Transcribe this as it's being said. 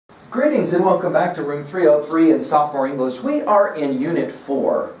Greetings and welcome back to Room 303 in Sophomore English. We are in Unit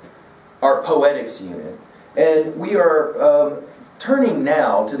 4, our Poetics unit, and we are turning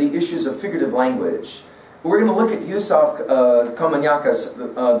now to the issues of figurative language. We're going to look at Yusef Komunyakaa's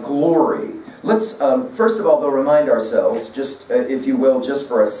Glory. Let's first of all, though, remind ourselves, just if you will, just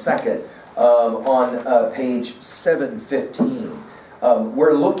for a second, on page 715.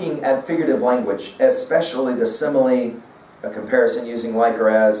 We're looking at figurative language, especially the simile, a comparison using like or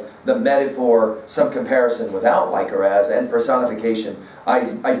as, the metaphor, some comparison without like or as, and personification,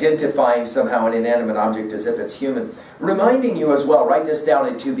 identifying somehow an inanimate object as if it's human. Reminding you as well, write this down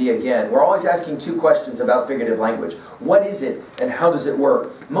in 2B again, we're always asking two questions about figurative language. What is it and how does it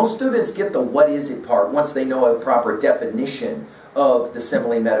work? Most students get the what is it part once they know a proper definition of the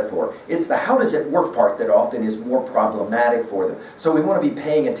simile metaphor. It's the how does it work part that often is more problematic for them. So we want to be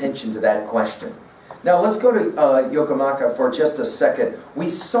paying attention to that question. Now let's go to Komunyakaa for just a second. We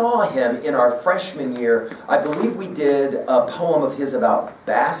saw him in our freshman year. I believe we did a poem of his about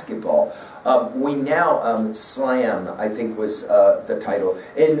basketball. We now, Slam, I think was the title.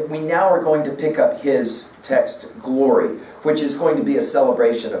 And we now are going to pick up his text, Glory, which is going to be a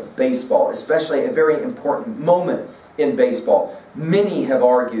celebration of baseball, especially a very important moment in baseball. Many have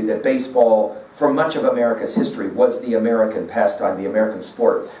argued that baseball, for much of America's history, was the American pastime, the American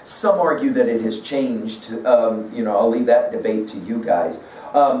sport. Some argue that it has changed. I'll leave that debate to you guys.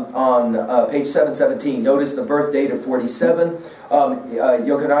 On page 717, notice the birth date of 47.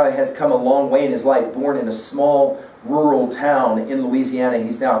 Komunyakaa has come a long way in his life. Born in a small rural town in Louisiana,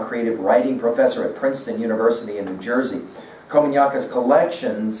 he's now a creative writing professor at Princeton University in New Jersey. Komunyakaa's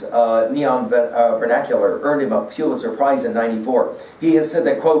collections, Neon Vernacular, earned him a Pulitzer Prize in '94. He has said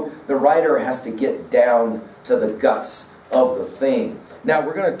that, quote, the writer has to get down to the guts of the thing. Now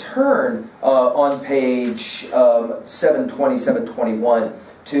we're going to turn on page 720, 721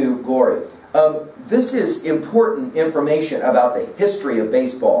 to Glory. This is important information about the history of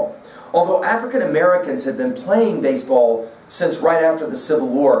baseball. Although African Americans had been playing baseball since right after the Civil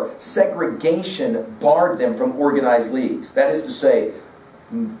War, segregation barred them from organized leagues. That is to say,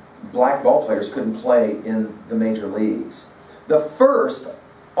 black ball players couldn't play in the major leagues. The first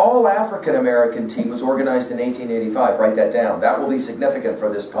all-African American team was organized in 1885. Write that down. That will be significant for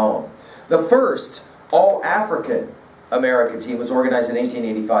this poem. The first all-African American team was organized in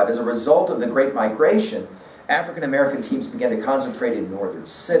 1885. As a result of the Great Migration, African American teams began to concentrate in northern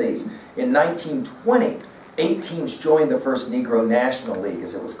cities. In 1920, 8 teams joined the first Negro National League,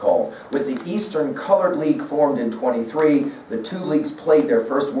 as it was called. With the Eastern Colored League formed in 23, the two leagues played their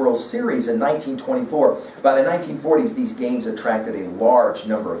first World Series in 1924. By the 1940s, these games attracted a large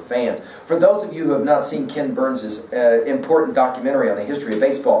number of fans. For those of you who have not seen Ken Burns' important documentary on the history of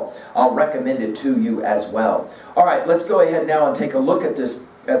baseball, I'll recommend it to you as well. All right, let's go ahead now and take a look at this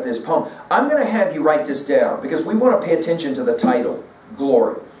poem. I'm going to have you write this down because we want to pay attention to the title,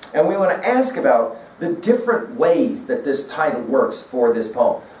 Glory. And we want to ask about the different ways that this title works for this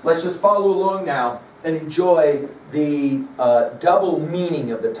poem. Let's just follow along now and enjoy the double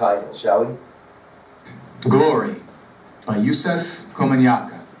meaning of the title, shall we? Glory by Yusef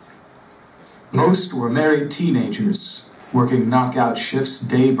Komunyakaa. Most were married teenagers working knockout shifts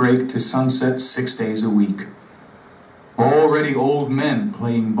daybreak to sunset 6 days a week. Already old men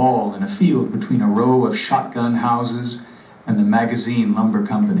playing ball in a field between a row of shotgun houses and the Magazine Lumber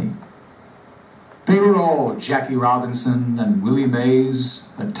Company. They were all Jackie Robinson and Willie Mays,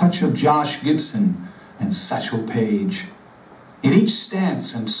 a touch of Josh Gibson and Satchel Paige. In each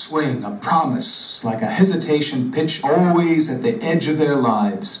stance and swing, a promise like a hesitation pitch always at the edge of their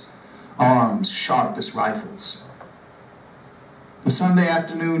lives, arms sharp as rifles. The Sunday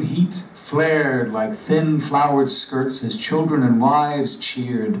afternoon heat flared like thin flowered skirts as children and wives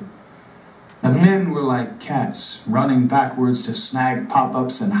cheered. The men were like cats, running backwards to snag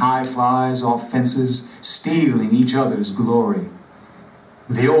pop-ups and high flies off fences, stealing each other's glory.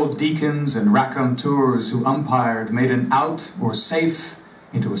 The old deacons and raconteurs who umpired made an out or safe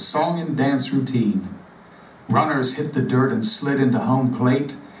into a song and dance routine. Runners hit the dirt and slid into home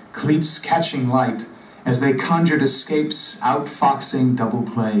plate, cleats catching light, as they conjured escapes, outfoxing double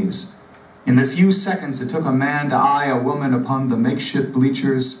plays. In the few seconds it took a man to eye a woman upon the makeshift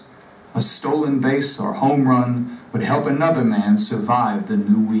bleachers, a stolen base or home run would help another man survive the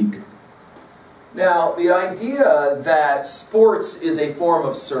new week. Now, the idea that sports is a form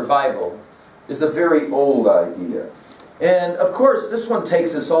of survival is a very old idea. And of course, this one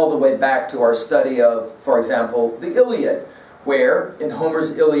takes us all the way back to our study of, for example, the Iliad, where in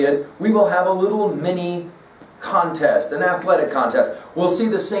Homer's Iliad, we will have a little mini contest, an athletic contest. We'll see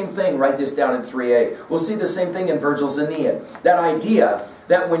the same thing, write this down in 3A. We'll see the same thing in Virgil's Aeneid. That idea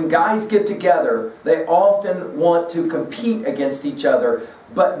that when guys get together, they often want to compete against each other,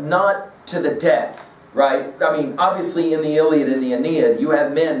 but not to the death. Right? I mean, obviously in the Iliad and the Aeneid, you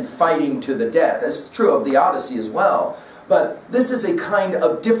have men fighting to the death. That's true of the Odyssey as well. But this is a kind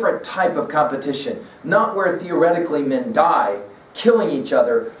of different type of competition. Not where theoretically men die killing each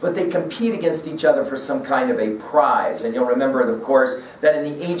other, but they compete against each other for some kind of a prize. And you'll remember, of course, that in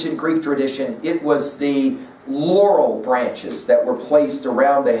the ancient Greek tradition, it was the laurel branches that were placed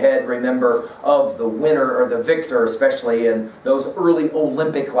around the head, remember, of the winner or the victor, especially in those early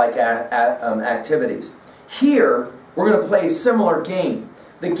Olympic-like activities. Here, we're going to play a similar game.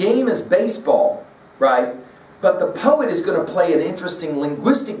 The game is baseball, right? But the poet is going to play an interesting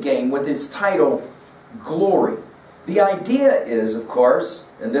linguistic game with his title, Glory. The idea is, of course,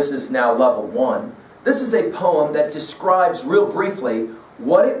 and this is now level 1, this is a poem that describes real briefly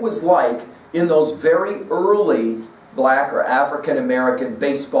what it was like in those very early black or African American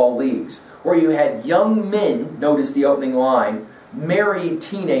baseball leagues, where you had young men, notice the opening line, married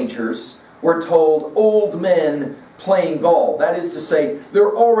teenagers were told old men playing ball. That is to say,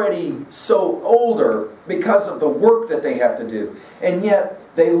 they're already so older because of the work that they have to do. And yet,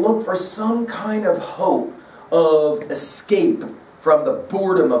 they look for some kind of hope of escape from the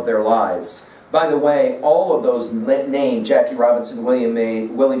boredom of their lives. By the way, all of those names, Jackie Robinson, Willie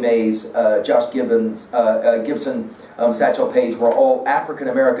Mays, Josh Gibson, Satchel Paige, were all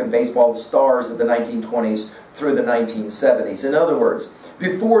African-American baseball stars of the 1920s through the 1970s. In other words,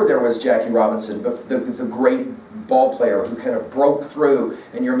 before there was Jackie Robinson, the great ball player who kind of broke through,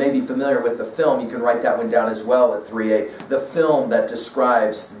 and you're maybe familiar with the film, you can write that one down as well at 3A, the film that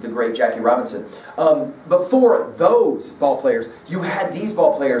describes the great Jackie Robinson. Before those ball players, you had these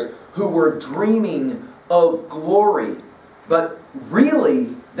ball players who were dreaming of glory, but really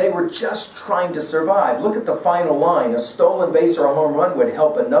they were just trying to survive. Look at the final line, a stolen base or a home run would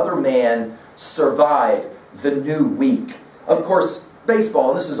help another man survive the new week. Of course, baseball,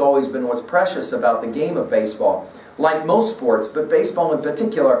 and this has always been what's precious about the game of baseball, like most sports, but baseball in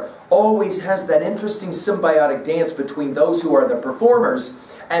particular, always has that interesting symbiotic dance between those who are the performers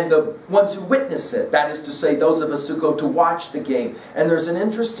and the ones who witness it. That is to say, those of us who go to watch the game. And there's an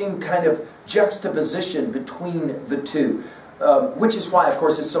interesting kind of juxtaposition between the two, which is why, of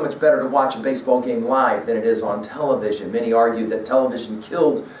course, it's so much better to watch a baseball game live than it is on television. Many argue that television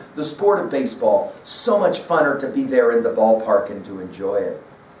killed the sport of baseball. So much funner to be there in the ballpark and to enjoy it.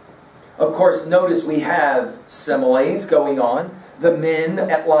 Of course, notice we have similes going on. The men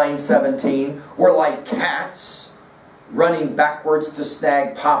at line 17 were like cats, running backwards to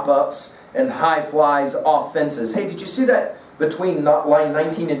snag pop-ups and high flies off fences. Hey, did you see that between line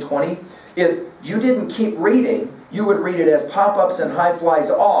 19 and 20? If you didn't keep reading, you would read it as pop-ups and high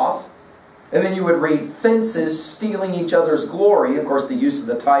flies off, and then you would read fences stealing each other's glory, of course the use of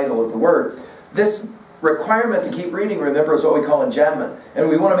the title of the word. This requirement to keep reading, remember, is what we call enjambment. And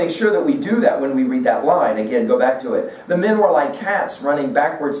we want to make sure that we do that when we read that line. Again, go back to it. The men were like cats running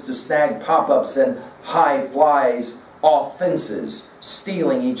backwards to snag pop-ups and high flies off fences,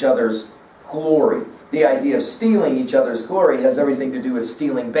 stealing each other's glory. The idea of stealing each other's glory has everything to do with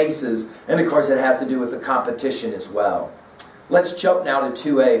stealing bases, and of course it has to do with the competition as well. Let's jump now to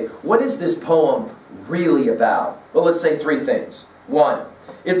 2A. What is this poem really about? Well, let's say 3 things. 1,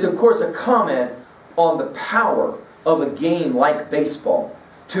 it's of course a comment on the power of a game like baseball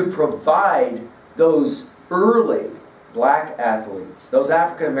to provide those early black athletes, those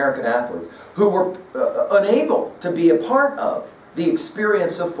African-American athletes, who were unable to be a part of the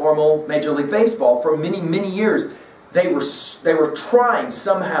experience of formal Major League Baseball for many, many years. They were trying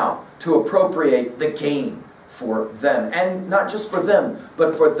somehow to appropriate the game for them, and not just for them,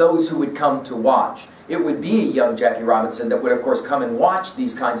 but for those who would come to watch. It would be a young Jackie Robinson that would, of course, come and watch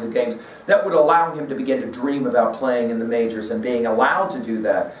these kinds of games that would allow him to begin to dream about playing in the majors and being allowed to do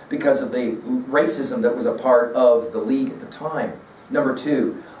that because of the racism that was a part of the league at the time. Number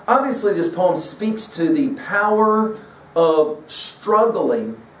 2, obviously this poem speaks to the power of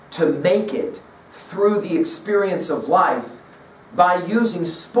struggling to make it through the experience of life by using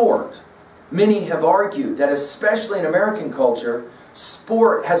sport. Many have argued that, especially in American culture,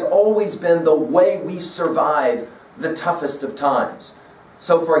 sport has always been the way we survive the toughest of times.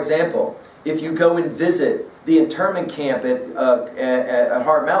 So, for example, if you go and visit the internment camp at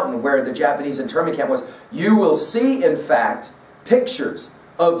Hart Mountain, where the Japanese internment camp was, you will see, in fact, pictures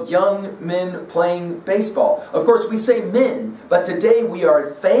of young men playing baseball. Of course, we say men, but today we are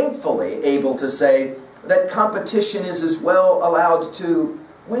thankfully able to say that competition is as well allowed to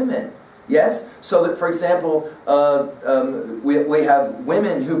women. Yes? So that, for example, we have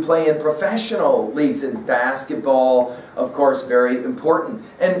women who play in professional leagues in basketball, of course, very important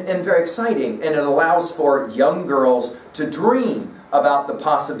and very exciting. And it allows for young girls to dream about the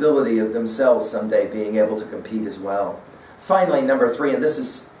possibility of themselves someday being able to compete as well. Finally, number 3, and this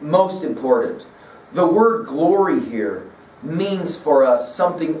is most important, the word glory here means for us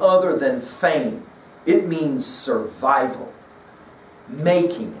something other than fame. It means survival,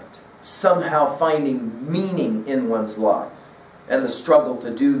 making it, somehow finding meaning in one's life. And the struggle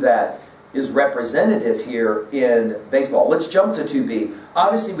to do that is representative here in baseball. Let's jump to 2B.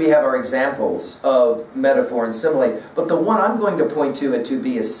 Obviously we have our examples of metaphor and simile, but the one I'm going to point to at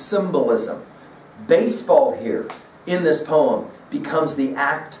 2B is symbolism. Baseball here in this poem becomes the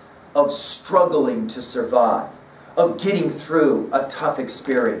act of struggling to survive, of getting through a tough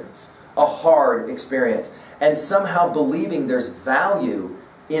experience, a hard experience, and somehow believing there's value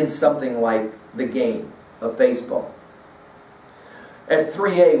in something like the game of baseball. At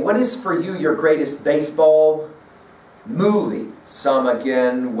 3A, what is for you your greatest baseball movie? Some,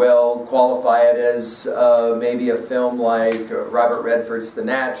 again, will qualify it as maybe a film like Robert Redford's The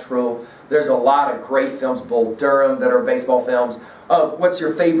Natural. There's a lot of great films, Bull Durham, that are baseball films. What's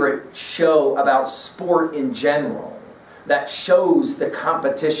your favorite show about sport in general that shows the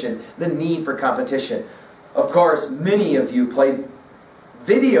competition, the need for competition? Of course, many of you play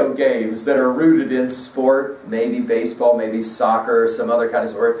video games that are rooted in sport, maybe baseball, maybe soccer, some other kind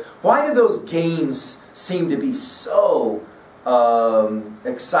of sport. Why do those games seem to be so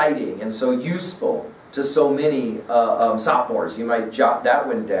exciting and so useful to so many sophomores? You might jot that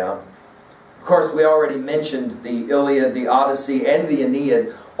one down. Of course, we already mentioned the Iliad, the Odyssey, and the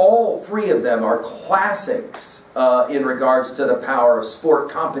Aeneid. All 3 of them are classics in regards to the power of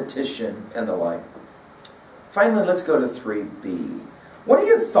sport, competition, and the like. Finally, let's go to 3B. What are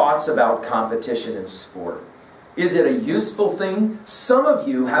your thoughts about competition in sport? Is it a useful thing? Some of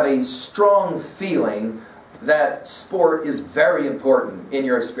you have a strong feeling that sport is very important in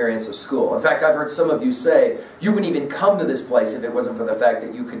your experience of school. In fact, I've heard some of you say you wouldn't even come to this place if it wasn't for the fact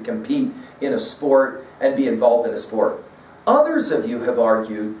that you could compete in a sport and be involved in a sport. Others of you have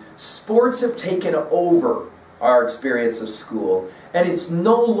argued sports have taken over our experience of school, and it's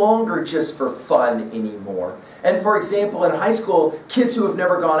no longer just for fun anymore. And for example, in high school, kids who have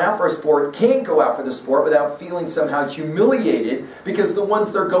never gone out for a sport can't go out for the sport without feeling somehow humiliated, because the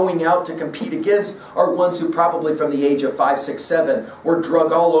ones they're going out to compete against are ones who probably from the age of 5, 6, 7 were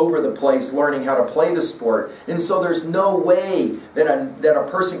drug all over the place learning how to play the sport. And so there's no way that a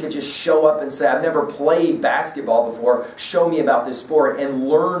person could just show up and say, I've never played basketball before, show me about this sport, and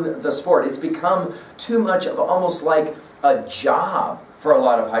learn the sport. It's become too much of almost like a job for a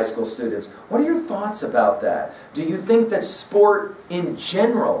lot of high school students. What are your thoughts about that? Do you think that sport in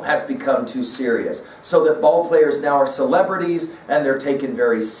general has become too serious, so that ball players now are celebrities and they're taken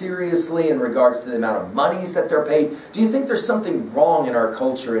very seriously in regards to the amount of monies that they're paid? Do you think there's something wrong in our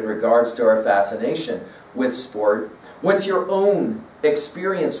culture in regards to our fascination with sport? What's your own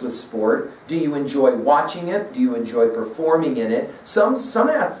experience with sport? Do you enjoy watching it? Do you enjoy performing in it? Some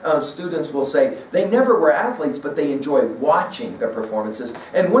students will say they never were athletes, but they enjoy watching the performances.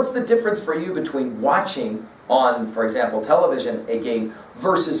 And what's the difference for you between watching on, for example, television, a game,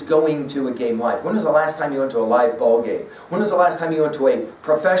 versus going to a game live? When was the last time you went to a live ball game? When was the last time you went to a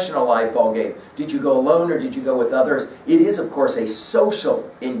professional live ball game? Did you go alone or did you go with others? It is, of course, a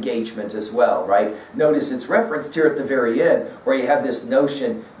social engagement as well, right? Notice it's referenced here at the very end, where you have this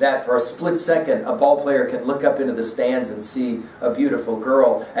notion that for a split second, a ball player can look up into the stands and see a beautiful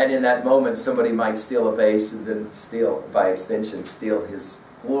girl, and in that moment somebody might steal a base and then steal, by extension, steal his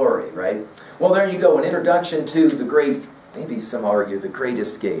glory, right? Well, there you go, an introduction to the great, maybe some argue the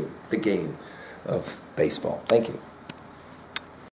greatest game, the game of baseball. Thank you.